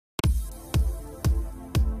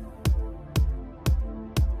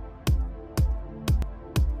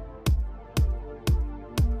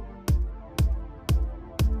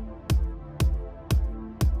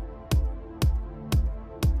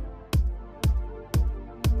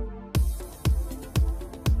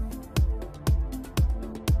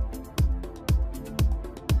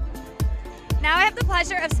the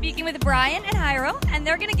pleasure of speaking with Bryan and Jairo, and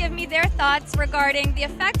they're going to give me their thoughts regarding the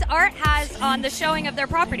effect art has on the showing of their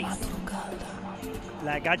properties.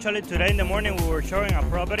 Like actually today in the morning we were showing a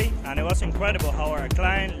property and it was incredible how our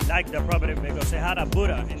client liked the property because it had a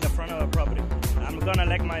Buddha in the front of the property. I'm gonna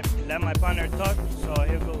let my partner talk so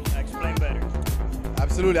he will explain better.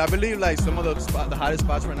 Absolutely, I believe like some of the hottest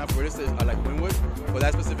spots right now for real estate are like Wynwood for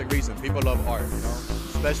that specific reason. People love art, you know,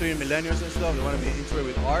 especially in millennials and stuff. They want to be into it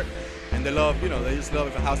with art, and they love, you know, they just love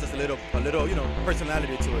if a house has a little, you know,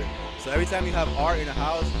 personality to it. So every time you have art in a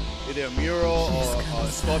house, either a mural or a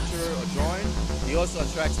sculpture or drawing, he also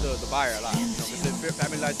attracts the buyer a lot. You know, because they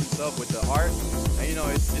familiarize himself with the art, and you know,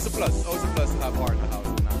 it's a plus. It's always a plus to have art in the house.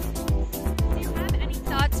 Do you have any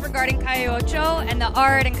thoughts regarding Ccucu and the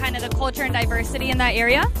art and kind of the culture and diversity in that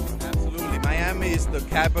area? Absolutely. Miami is the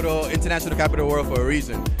capital, international capital of the world for a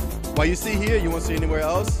reason. What you see here, you won't see anywhere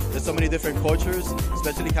else. There's so many different cultures,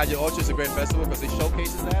 especially Ccucu is a great festival because it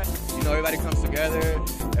showcases that. You know, everybody comes together,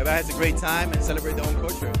 everybody has a great time and celebrate their own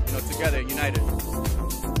culture, you know, together, united.